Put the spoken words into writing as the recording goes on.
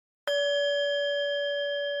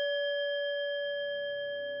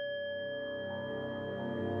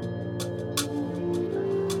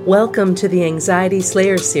Welcome to the Anxiety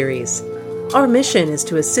Slayer series. Our mission is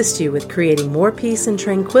to assist you with creating more peace and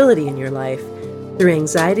tranquility in your life through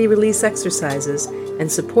anxiety release exercises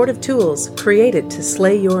and supportive tools created to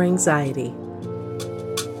slay your anxiety.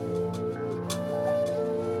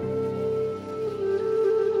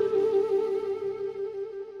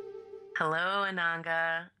 Hello,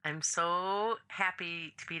 Ananga. I'm so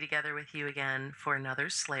happy to be together with you again for another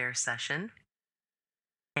Slayer session.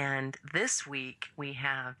 And this week we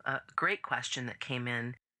have a great question that came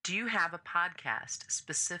in. Do you have a podcast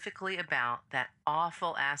specifically about that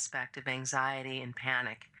awful aspect of anxiety and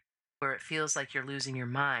panic where it feels like you're losing your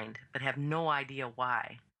mind but have no idea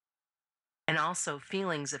why? And also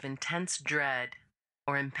feelings of intense dread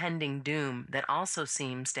or impending doom that also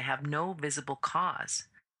seems to have no visible cause.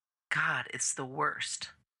 God, it's the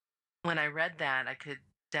worst. When I read that, I could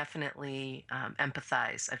definitely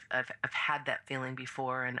empathize. I've had that feeling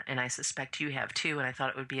before, and I suspect you have too. And I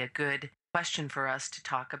thought it would be a good question for us to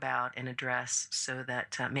talk about and address so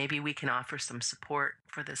that maybe we can offer some support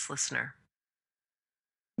for this listener.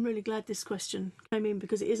 I'm really glad this question came in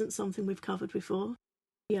because it isn't something we've covered before.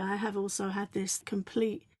 Yeah, I have also had this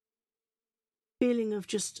complete feeling of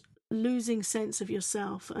just losing sense of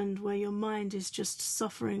yourself and where your mind is just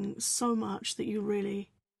suffering so much that you really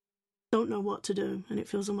don't know what to do, and it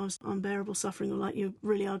feels almost unbearable suffering or like you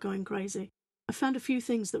really are going crazy. I found a few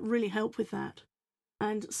things that really help with that,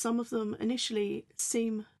 and some of them initially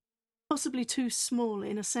seem possibly too small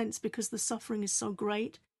in a sense because the suffering is so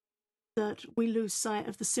great that we lose sight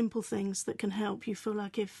of the simple things that can help. You feel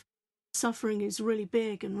like if suffering is really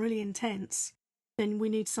big and really intense, then we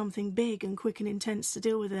need something big and quick and intense to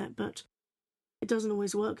deal with it, but it doesn't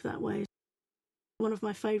always work that way. One of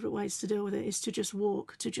my favourite ways to deal with it is to just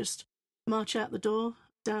walk, to just march out the door,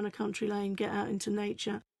 down a country lane, get out into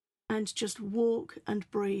nature, and just walk and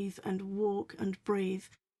breathe and walk and breathe,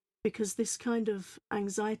 because this kind of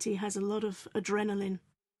anxiety has a lot of adrenaline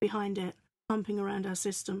behind it, pumping around our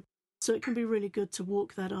system. So it can be really good to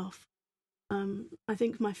walk that off. I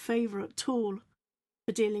think my favourite tool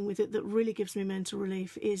for dealing with it that really gives me mental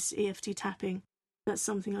relief is EFT tapping. That's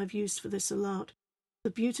something I've used for this a lot.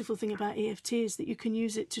 The beautiful thing about EFT is that you can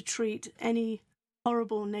use it to treat any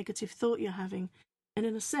horrible negative thought you're having. And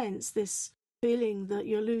in a sense, this feeling that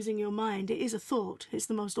you're losing your mind, it is a thought. It's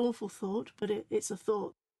the most awful thought, but it's a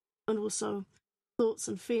thought. And also thoughts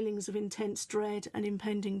and feelings of intense dread and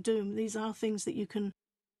impending doom. These are things that you can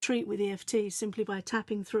treat with EFT simply by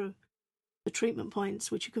tapping through the treatment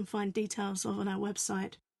points, which you can find details of on our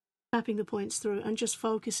website, tapping the points through and just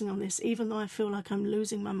focusing on this, even though I feel like I'm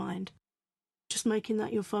losing my mind. Just making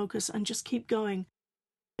that your focus and just keep going.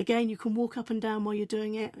 Again, you can walk up and down while you're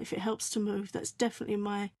doing it if it helps to move. That's definitely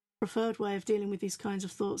my preferred way of dealing with these kinds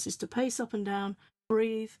of thoughts, is to pace up and down,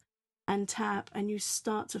 breathe and tap, and you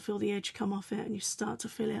start to feel the edge come off it and you start to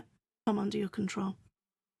feel it come under your control.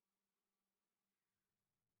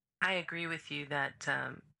 I agree with you that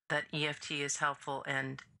that EFT is helpful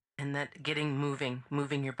and that getting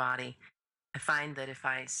moving your body. I find that if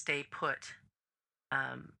I stay put,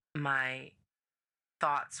 my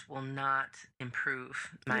thoughts will not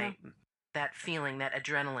improve. That feeling, that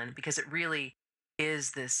adrenaline, because it really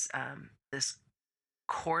is this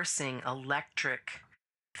coursing electric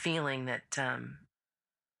feeling that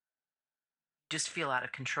just feel out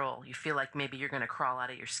of control. You feel like maybe you're going to crawl out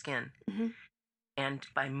of your skin. Mm-hmm. And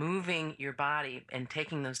by moving your body and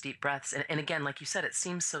taking those deep breaths, and again, like you said, it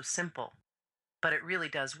seems so simple, but it really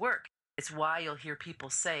does work. It's why you'll hear people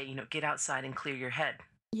say, get outside and clear your head.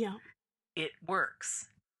 Yeah. It works.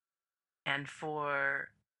 And for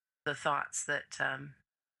the thoughts that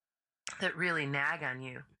really nag on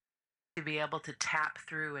you, to be able to tap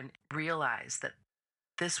through and realize that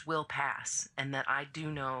this will pass and that I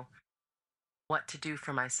do know what to do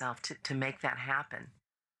for myself to make that happen,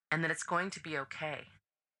 and that it's going to be okay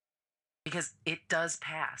because it does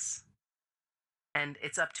pass. And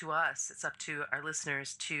it's up to us, it's up to our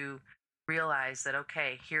listeners to realize that,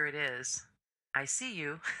 okay, here it is. I see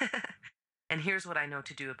you. And here's what I know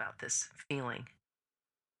to do about this feeling.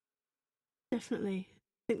 Definitely. I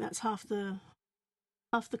think that's half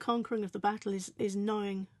the conquering of the battle is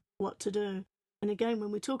knowing what to do. And again,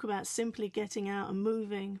 when we talk about simply getting out and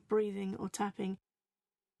moving, breathing or tapping,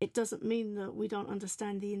 it doesn't mean that we don't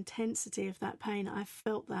understand the intensity of that pain. I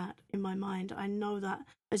felt that in my mind. I know that,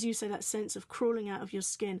 as you say, that sense of crawling out of your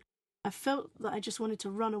skin. I felt that I just wanted to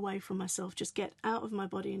run away from myself, just get out of my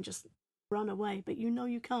body and just run away. But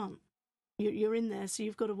you can't. You're in there, so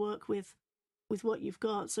you've got to work with what you've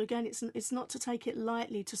got. So again, it's not to take it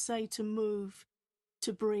lightly, to say to move,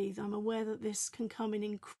 to breathe. I'm aware that this can come in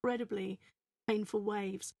incredibly painful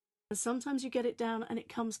waves. And sometimes you get it down and it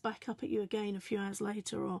comes back up at you again a few hours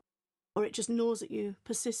later, or it just gnaws at you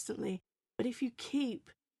persistently. But if you keep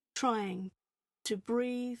trying to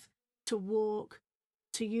breathe, to walk,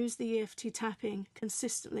 to use the EFT tapping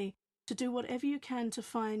consistently, to do whatever you can to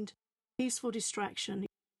find peaceful distraction.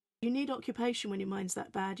 You need occupation when your mind's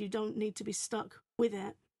that bad. You don't need to be stuck with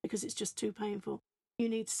it because it's just too painful. You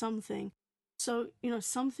need something. So,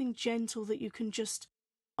 something gentle that you can just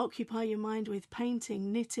occupy your mind with: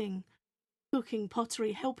 painting, knitting, cooking,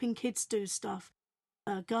 pottery, helping kids do stuff,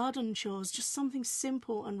 garden chores, just something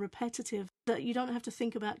simple and repetitive that you don't have to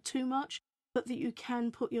think about too much, but that you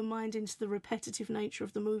can put your mind into the repetitive nature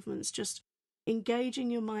of the movements, just engaging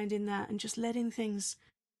your mind in that and just letting things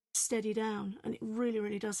steady down. And it really,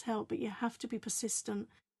 really does help, but you have to be persistent.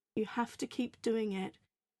 You have to keep doing it.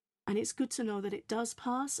 And it's good to know that it does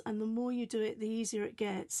pass, and the more you do it, the easier it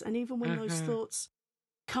gets. And even when those thoughts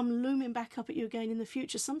come looming back up at you again in the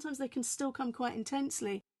future, sometimes they can still come quite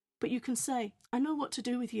intensely, but you can say, I know what to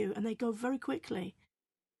do with you, and they go very quickly.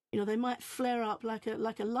 They might flare up like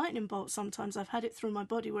a lightning bolt. Sometimes I've had it through my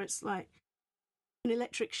body where it's like an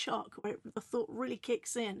electric shock, where the thought really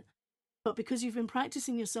kicks in. But because you've been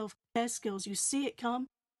practicing your self-care skills, you see it come,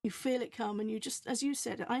 you feel it come, and you just, as you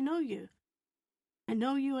said, I know you. I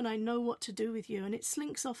know you, and I know what to do with you, and it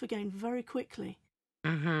slinks off again very quickly.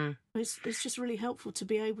 It's just really helpful to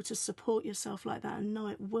be able to support yourself like that and know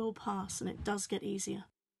it will pass, and it does get easier.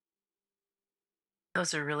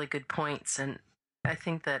 Those are really good points. And I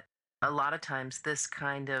think that a lot of times this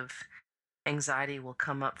kind of anxiety will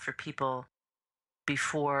come up for people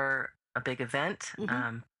before a big event.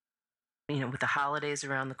 With the holidays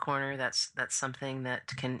around the corner, that's something that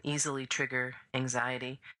can easily trigger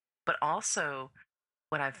anxiety. But also,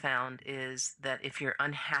 what I've found is that if you're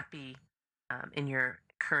unhappy in your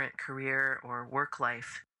current career or work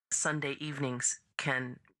life, Sunday evenings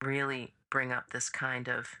can really bring up this kind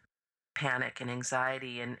of panic and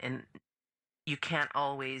anxiety, and you can't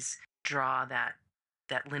always draw that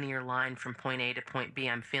linear line from point A to point B.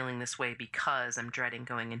 I'm feeling this way because I'm dreading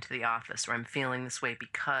going into the office, or I'm feeling this way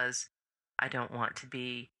because I don't want to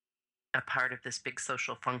be a part of this big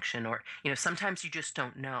social function, or sometimes you just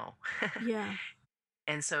don't know. Yeah.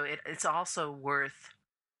 And so it's also worth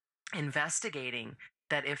investigating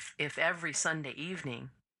that if every Sunday evening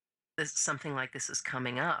something like this is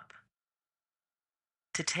coming up,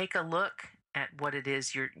 to take a look at what it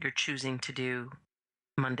is you're choosing to do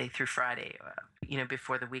Monday through Friday,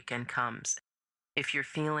 before the weekend comes. If you're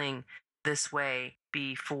feeling this way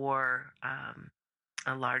before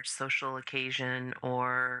a large social occasion,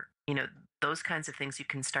 or those kinds of things, you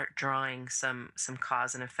can start drawing some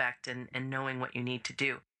cause and effect, and knowing what you need to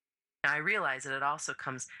do. Now, I realize that it also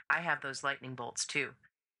comes, I have those lightning bolts too,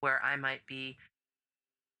 where I might be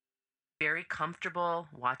very comfortable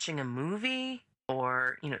watching a movie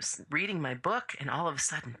or, reading my book, and all of a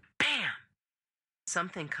sudden, bam,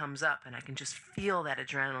 something comes up, and I can just feel that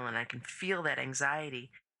adrenaline. I can feel that anxiety.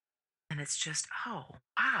 And it's just, oh,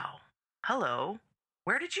 wow, hello,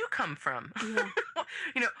 where did you come from?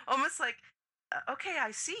 Yeah. Almost like, okay,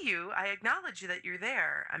 I see you. I acknowledge that you're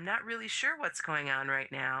there. I'm not really sure what's going on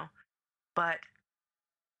right now, but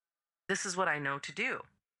this is what I know to do.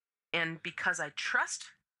 And because I trust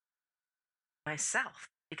myself,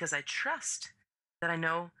 because I trust that I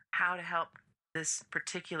know how to help this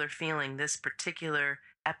particular feeling, this particular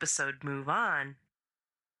episode move on,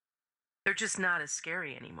 they're just not as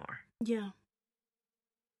scary anymore. Yeah.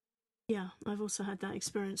 Yeah, I've also had that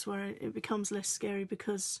experience where it becomes less scary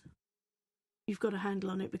because you've got a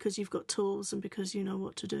handle on it, because you've got tools, and because you know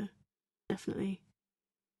what to do. Definitely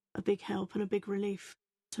a big help and a big relief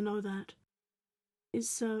to know that.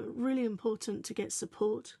 It's really important to get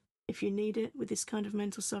support if you need it with this kind of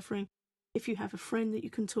mental suffering. If you have a friend that you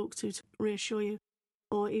can talk to reassure you,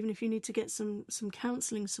 or even if you need to get some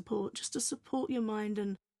counselling support, just to support your mind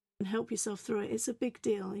and help yourself through it. It's a big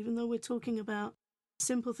deal. Even though we're talking about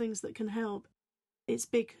simple things that can help, it's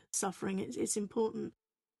big suffering. It's important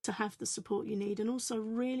to have the support you need, and also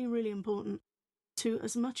really, really important to,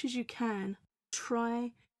 as much as you can,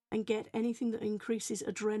 try and get anything that increases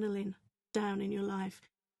adrenaline down in your life,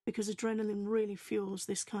 because adrenaline really fuels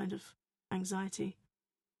this kind of anxiety.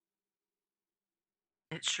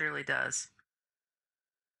 It surely does.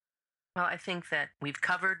 Well, I think that we've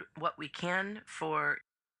covered what we can for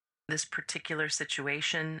this particular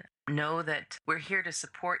situation. Know that we're here to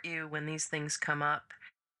support you when these things come up,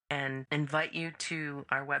 and invite you to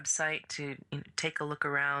our website to take a look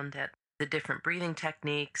around at the different breathing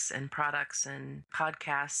techniques and products and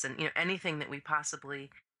podcasts, and anything that we possibly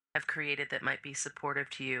have created that might be supportive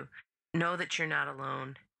to you. Know that you're not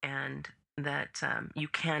alone, and that you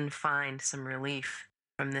can find some relief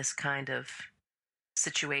from this kind of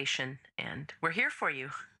situation, and we're here for you.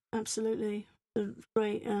 Absolutely. A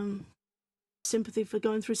great sympathy for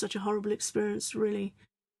going through such a horrible experience, really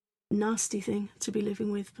nasty thing to be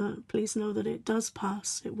living with, but please know that it does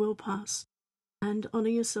pass, it will pass. And honour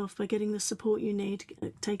yourself by getting the support you need.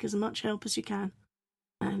 Take as much help as you can,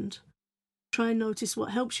 and try and notice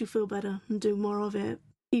what helps you feel better and do more of it.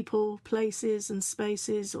 People, places and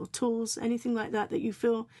spaces or tools, anything like that that you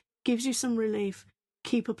feel gives you some relief,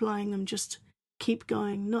 keep applying them, just keep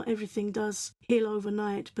going. Not everything does heal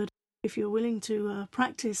overnight, but if you're willing to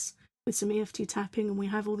practice with some EFT tapping, and we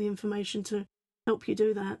have all the information to help you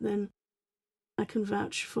do that, then I can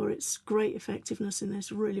vouch for its great effectiveness in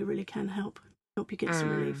this. Really, really can help you get some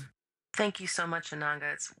relief. Thank you so much,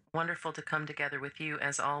 Ananga. It's wonderful to come together with you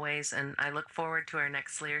as always, and I look forward to our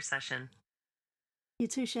next Slayer session. You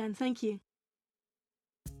too, Shan. Thank you.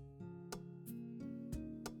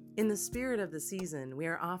 In the spirit of the season, we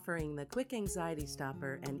are offering the Quick Anxiety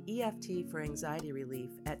Stopper and EFT for anxiety relief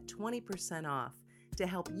at 20% off to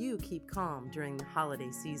help you keep calm during the holiday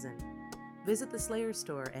season. Visit the Slayer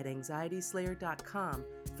store at anxietyslayer.com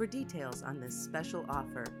for details on this special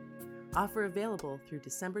offer. Offer available through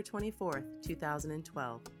December 24th,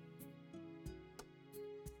 2012.